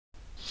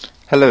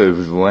Hello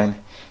everyone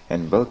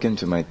and welcome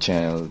to my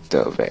channel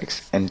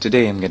Dervex, and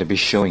today I'm going to be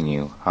showing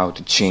you how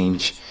to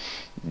change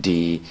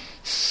the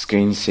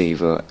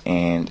screensaver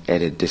and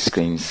edit the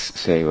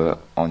screensaver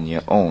on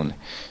your own.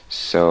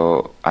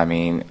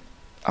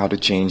 How to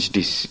change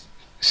this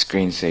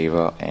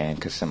screensaver and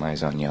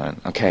customize on your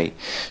own. Okay,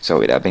 so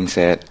with that being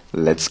said,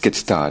 let's get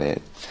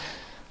started.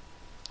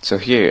 So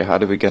here, how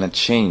do we gonna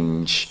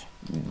change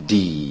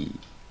the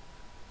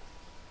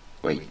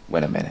wait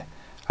a minute.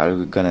 How do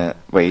we gonna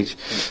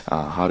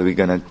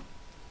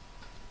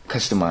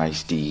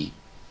customize the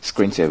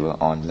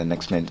screensaver on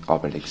Linux Mint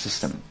operating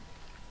system?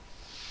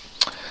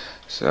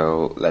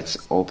 So let's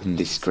open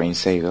the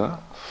screensaver.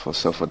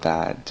 For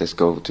that, just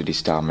go to the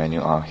start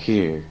menu out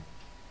here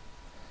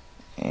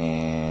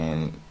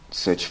and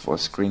search for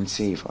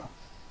screensaver.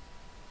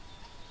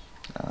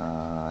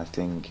 I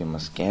think you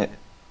must get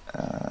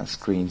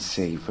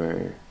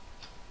screensaver.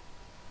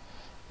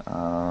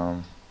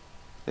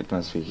 It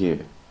must be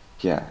here.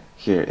 Yeah,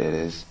 here it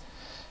is.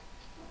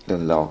 The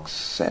log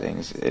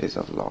settings. It is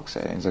of log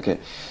settings. Okay,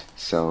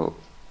 so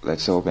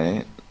let's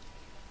open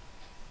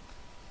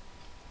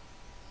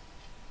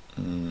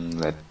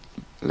it.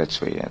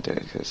 Let's wait until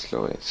it gets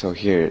loaded. So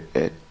here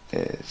it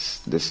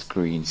is, the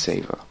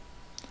screensaver.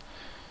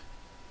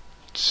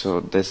 So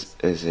this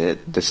is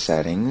it, the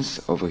settings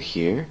over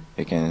here.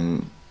 You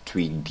can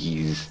tweak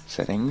these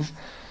settings.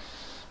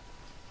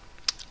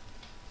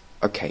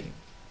 Okay,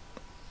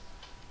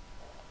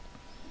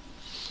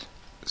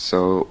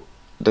 so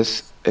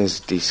this is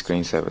the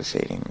screensaver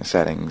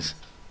settings.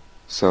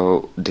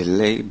 So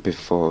delay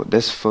before,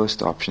 this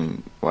first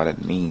option, what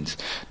it means,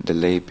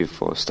 delay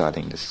before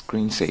starting the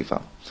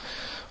screensaver.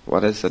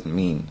 What does that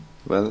mean?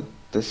 Well,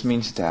 this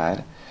means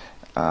that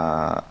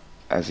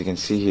as you can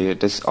see here,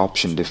 this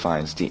option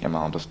defines the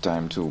amount of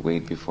time to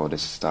wait before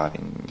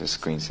starting the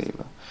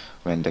screensaver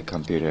when the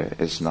computer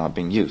is not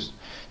being used.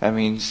 That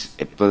means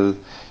it will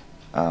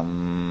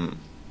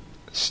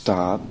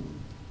stop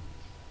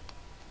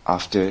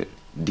after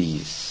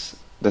this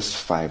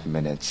 5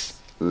 minutes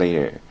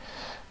later.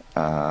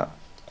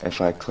 If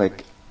I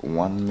click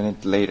 1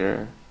 minute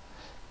later,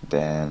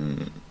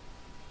 then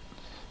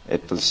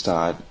it will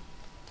start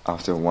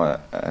after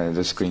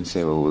the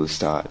screensaver will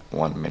start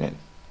 1 minute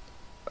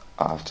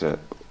after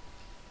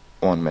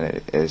 1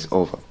 minute is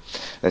over.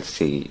 Let's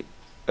see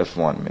if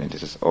 1 minute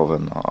is over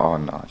or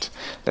not.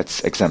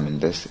 Let's examine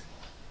this.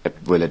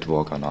 Will it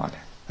work or not?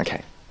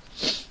 Okay,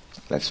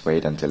 let's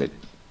wait until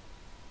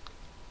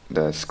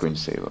the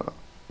screensaver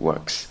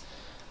works.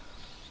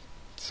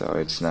 So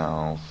it's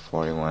now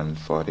 41,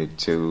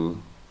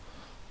 42,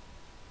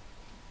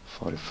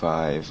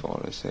 45,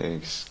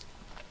 46.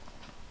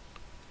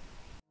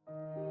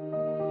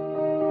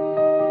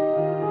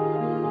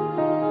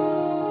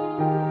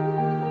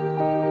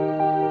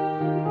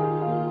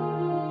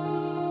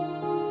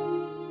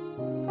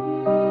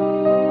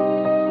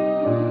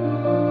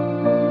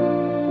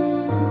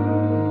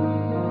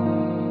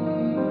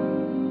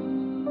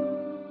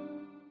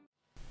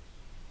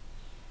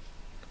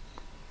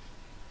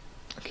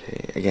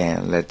 Okay,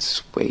 again,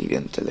 let's wait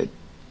until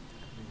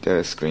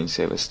the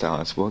screensaver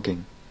starts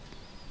working.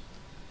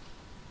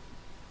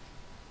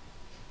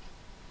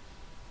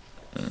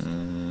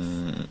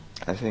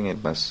 I think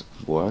it must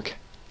work.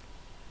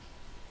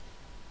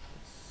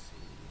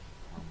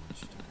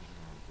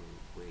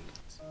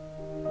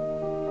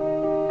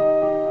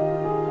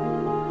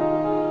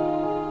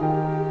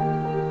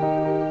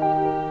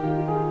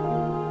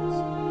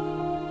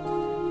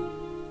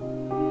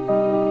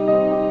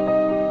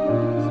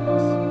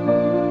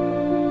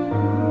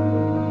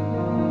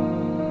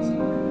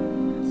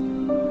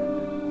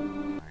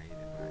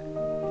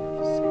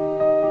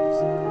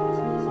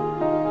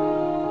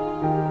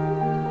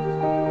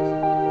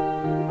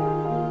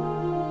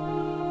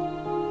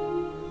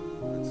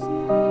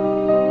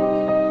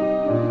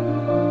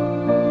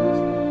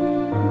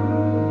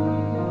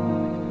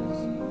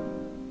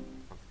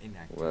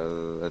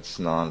 Well, it's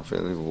not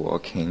really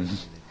working.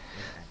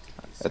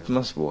 It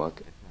must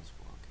work.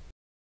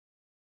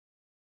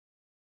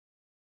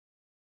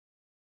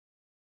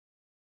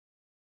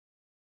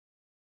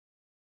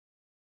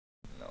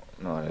 No,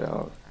 not at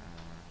all.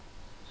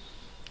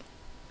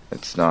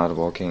 It's not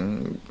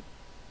working.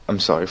 I'm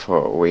sorry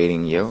for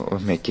waiting you, or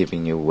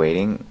keeping you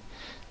waiting.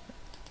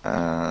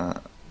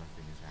 Let's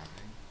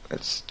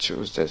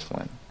choose this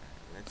one.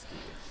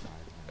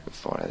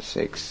 4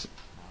 6.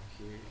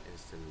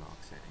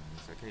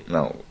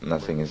 No,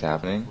 nothing is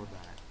happening.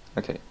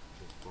 Okay,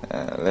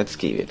 let's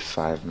give it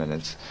 5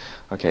 minutes.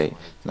 Okay,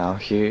 now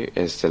here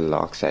is the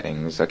log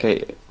settings.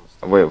 Okay,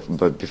 well,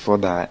 but before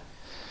that,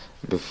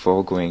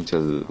 before going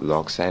to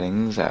log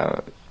settings,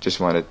 I just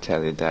want to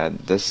tell you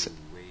that this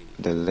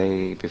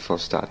delay before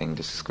starting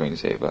the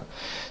screensaver,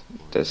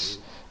 this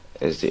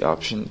is the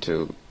option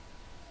to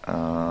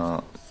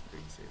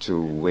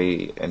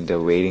wait in the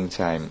waiting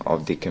time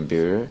of the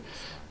computer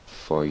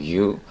for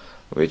you,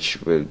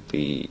 which will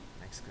be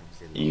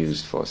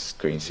used for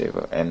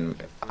screensaver,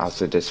 and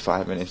after this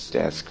 5 minutes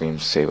that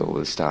screensaver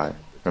will start.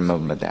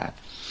 Remember that.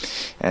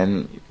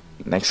 And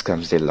next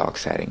comes the lock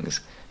settings.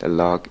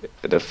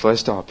 The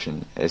first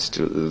option is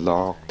to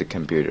lock the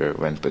computer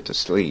when put to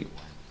sleep.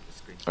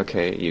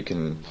 Okay, you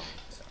can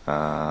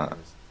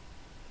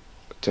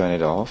turn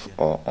it off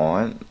or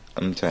on.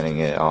 I'm turning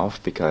it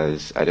off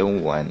because I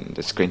don't want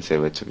the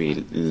screensaver to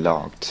be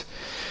locked,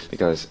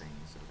 because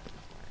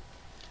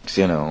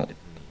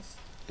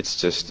it's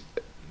just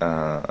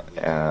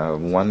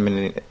 1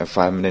 minute,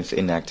 5 minutes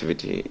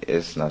inactivity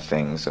is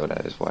nothing, so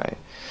that is why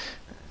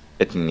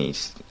it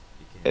needs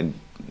it,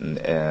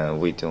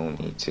 we don't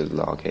need to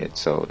lock it,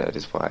 so that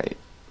is why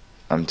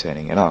I'm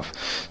turning it off.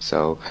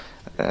 So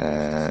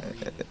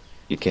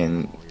you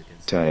can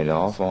turn it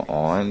off or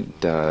on.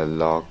 The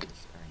lock,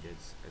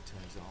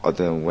 or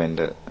when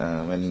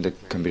the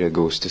computer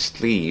goes to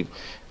sleep,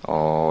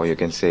 or you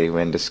can say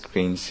when the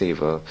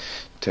screensaver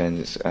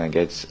turns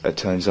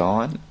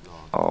on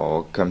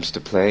or comes to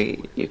play,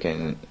 you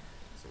can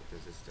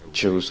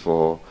choose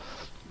for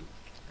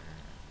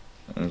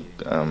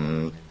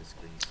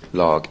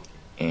log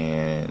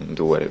and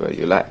do whatever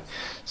you like.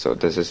 So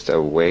this is the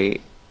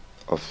way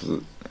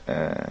of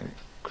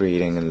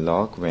creating a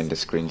log when the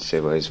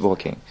screensaver is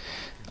working.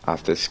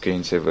 After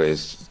screensaver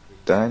is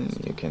done,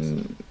 you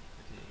can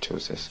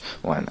choose this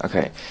one.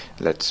 Okay,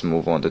 let's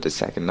move on to the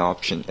second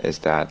option, is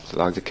that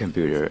lock the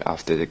computer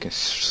after the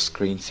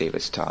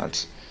screensaver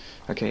starts.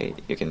 Okay,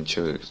 you can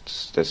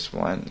choose this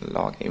one,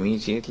 log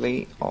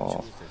immediately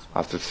or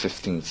after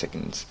 15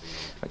 seconds.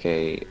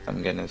 Okay,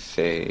 I'm gonna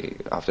say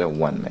after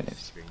 1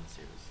 minute.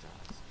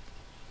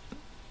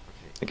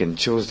 You can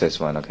choose this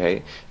one,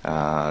 okay,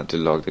 to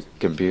log the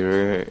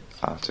computer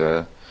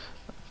after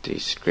the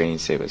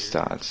screensaver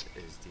starts.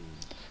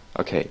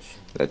 Okay,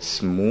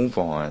 let's move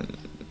on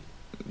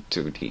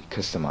to the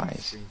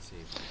customize.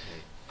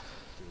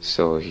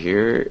 So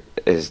here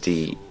is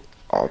the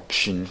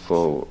option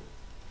for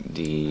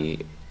the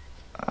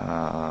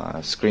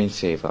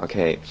screensaver,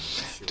 okay,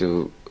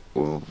 to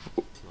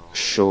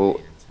show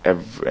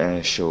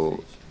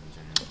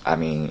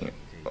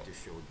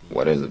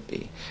what will it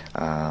be,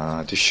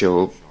 to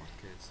show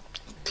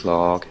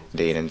clock,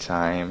 date and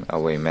time,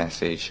 away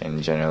message,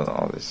 and general,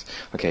 all this.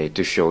 Okay,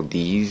 to show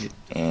these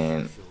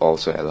and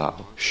also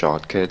allow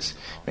shortcuts,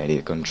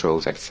 media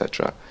controls,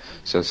 etc.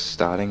 So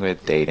starting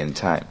with date and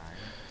time.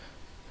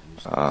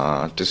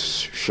 To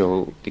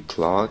show the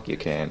clock, you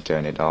can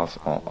turn it off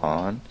or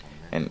on,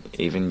 and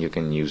even you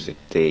can use the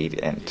date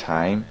and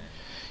time.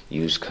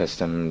 Use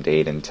custom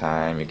date and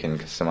time. You can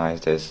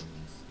customize this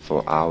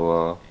for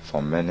hour,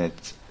 for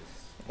minutes,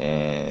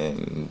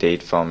 and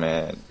date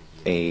format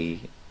A,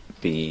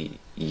 B,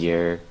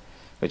 year,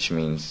 which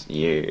means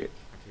year,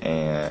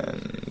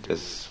 and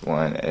this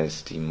one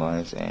is the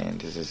month, and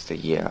this is the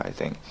year, I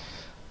think.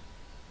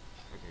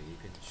 Okay, you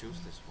can choose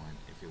this one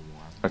if you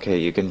want. Okay,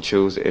 you can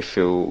choose if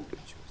you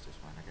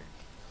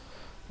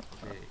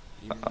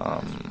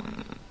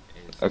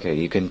okay,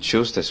 you can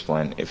choose this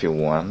one if you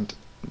want,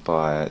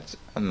 but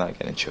I'm not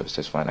gonna choose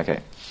this one.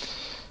 Okay,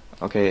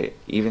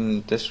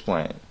 even this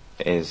one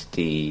is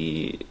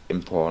the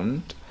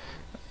important.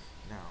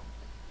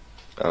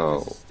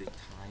 Now, this is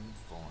the time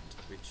font,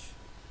 which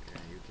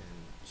you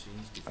can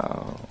change the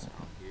fonts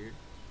out here.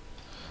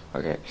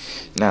 Okay,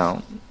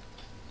 now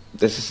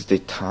this is the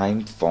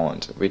time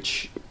font,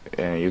 which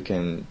you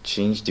can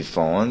change the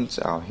fonts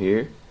out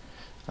here.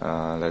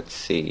 Let's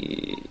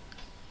see.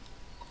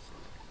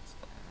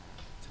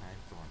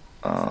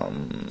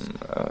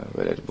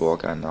 Will it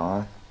work or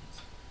not?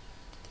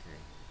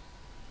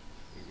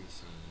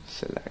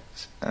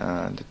 Select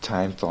the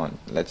time font.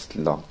 Let's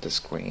lock the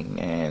screen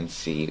and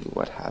see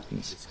what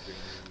happens.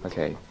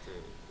 Okay,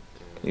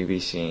 you'll be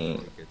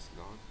seeing.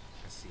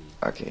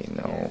 Okay,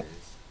 no.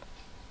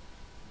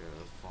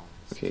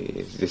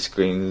 Okay, the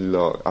screen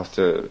lock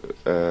after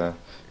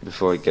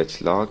before it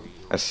gets locked.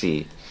 I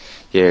see.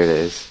 Here it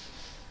is.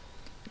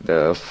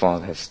 The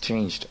font has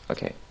changed.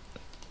 Okay.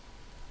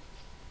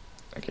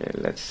 Okay,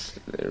 let's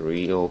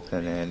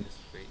reopen it.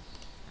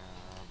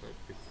 But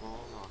before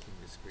locking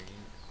the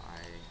screen,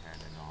 I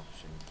had an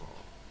option for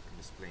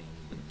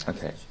displaying the message.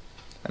 Okay,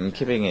 I'm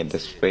keeping it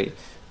this way.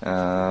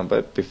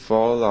 But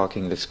before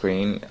locking the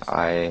screen,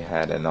 I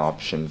had an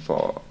option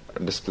for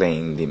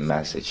displaying the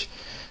message.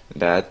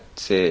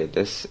 That's it.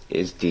 This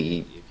is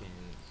the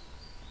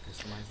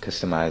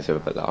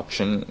customizable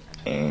option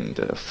and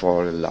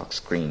for the lock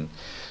screen.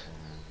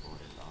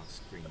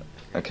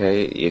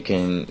 Okay, you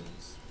can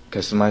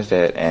customize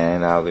that,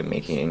 and I'll be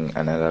making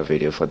another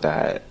video for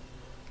that,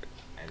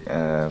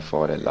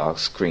 for the lock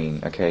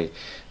screen. Okay,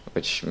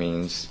 which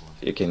means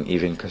you can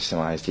even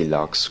customize the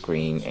lock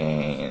screen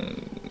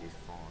and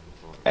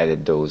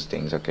edit those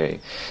things.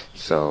 Okay,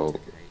 so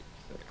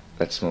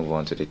let's move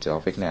on to the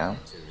topic now.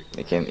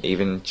 You can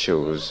even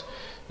choose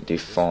the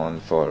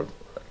font for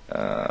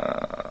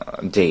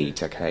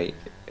date. Okay,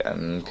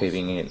 I'm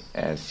keeping it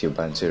as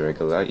Ubuntu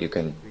regular. You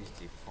can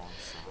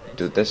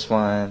do this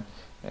one.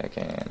 I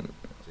can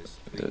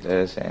do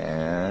this,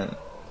 and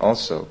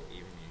also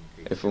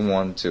if we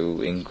want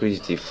to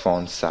increase the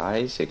font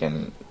size, you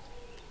can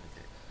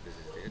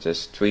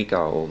just tweak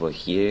out over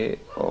here,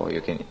 or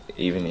you can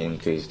even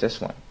increase this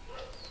one.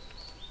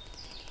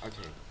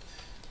 Okay.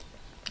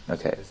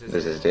 Okay, So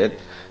this is it.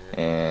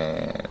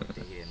 And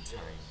day and time.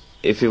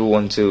 if you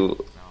want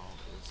to,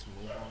 Now let's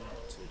move on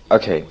to the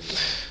okay,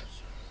 away message.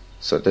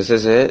 so this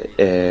is it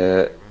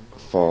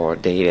for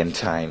date and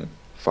time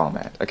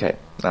format. Okay,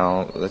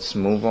 now let's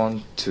move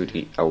on to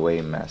the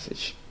away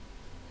message.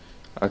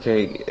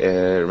 Okay,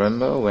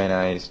 remember when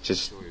I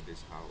just Show you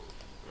this how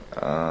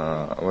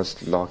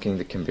was locking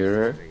the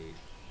computer? displayed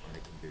on the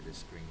computer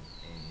screen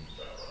in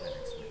Linux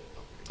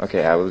operating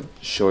Okay, I will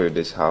show you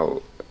this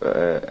how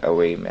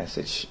away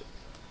message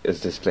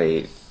is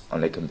displayed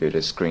on the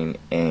computer screen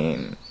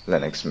in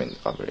Linux Mint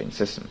operating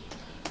system.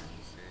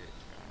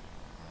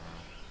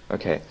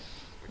 Okay,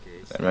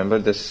 okay, so remember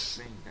this.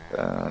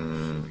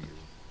 explain that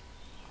I'll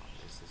show you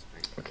this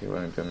display. Okay,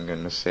 what I'm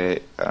gonna say.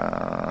 Wait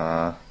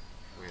a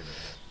minute.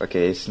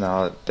 Okay, it's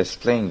now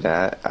displaying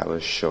that. I will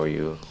show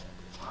you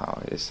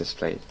how it is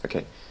displayed.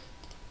 Okay,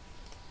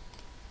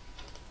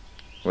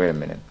 wait a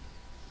minute.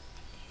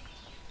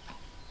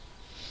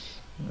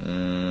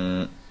 Okay,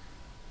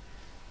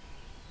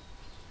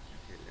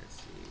 let's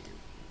see.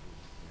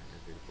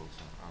 The books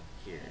are up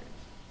here.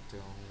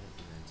 Don't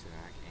learn to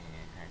hack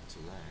and hack to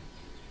learn.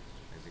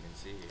 As you can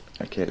see here.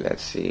 Okay,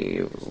 let's see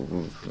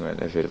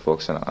if it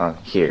works on.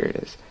 Here it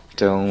is.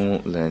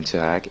 Don't learn to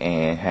hack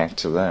and hack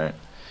to learn.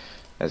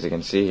 As you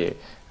can see here,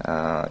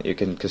 you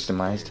can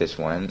customize this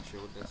one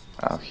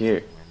out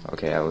here.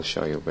 Okay, I will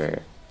show you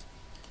where.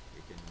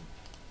 You can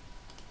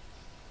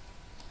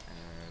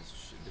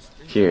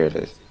display Here it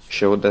is.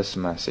 Show this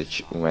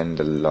message when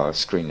the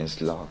screen is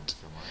locked.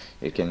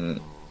 You can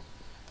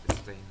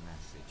display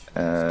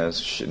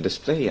message.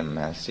 display a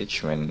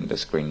message when the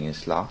screen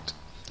is locked.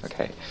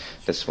 Okay,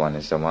 this one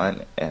is the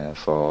one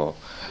for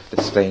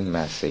displaying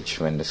message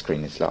when the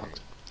screen is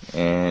locked.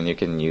 And you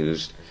can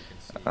use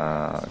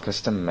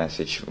custom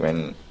message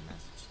when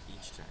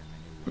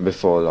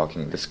before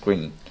locking the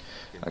screen.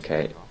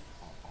 Okay,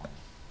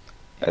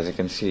 as you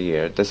can see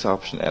here, this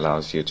option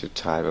allows you to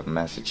type a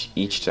message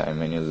each time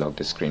when you lock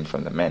the screen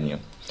from the menu.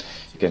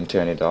 You can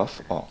turn it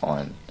off or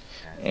on,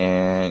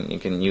 and you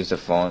can use the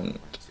font.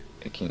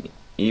 You can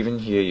even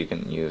here you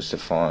can use the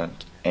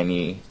font,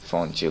 any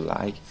font you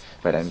like,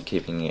 but I'm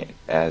keeping it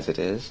as it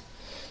is,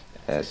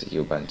 as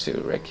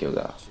Ubuntu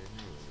regular.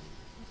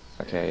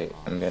 Okay,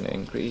 I'm gonna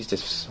increase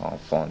this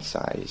font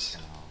size.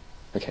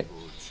 Okay,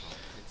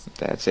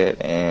 that's it.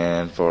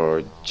 And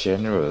for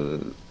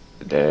general,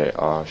 there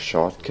are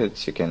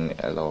shortcuts. You can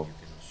allow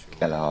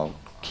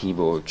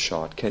keyboard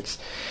shortcuts.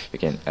 You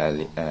can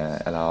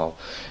allow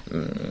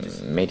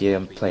media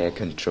player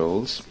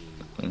controls.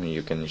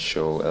 You can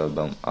show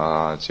album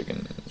art. You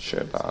can show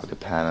about the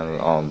panel,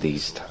 all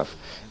these stuff.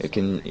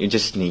 You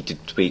just need to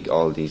tweak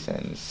all these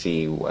and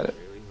see what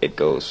it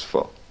goes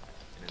for.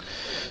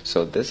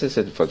 So this is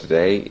it for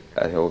today.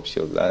 I hope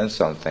you learned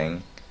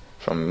something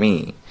from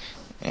me,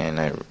 and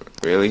I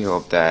really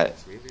hope that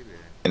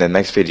in the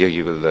next video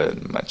you will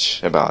learn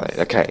much about it.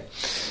 Okay,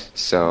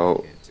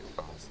 so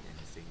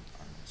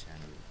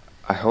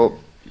I hope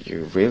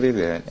you really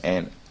learn,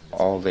 and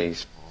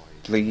always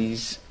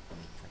please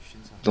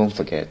don't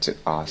forget to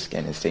ask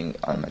anything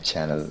on my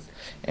channel.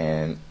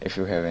 And if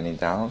you have any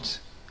doubts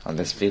on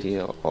this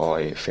video, or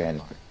if you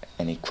have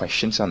any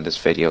questions on this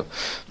video,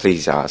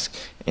 please ask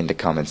in the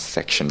comments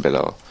section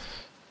below.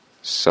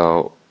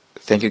 So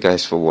thank you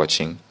guys for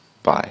watching.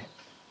 Bye.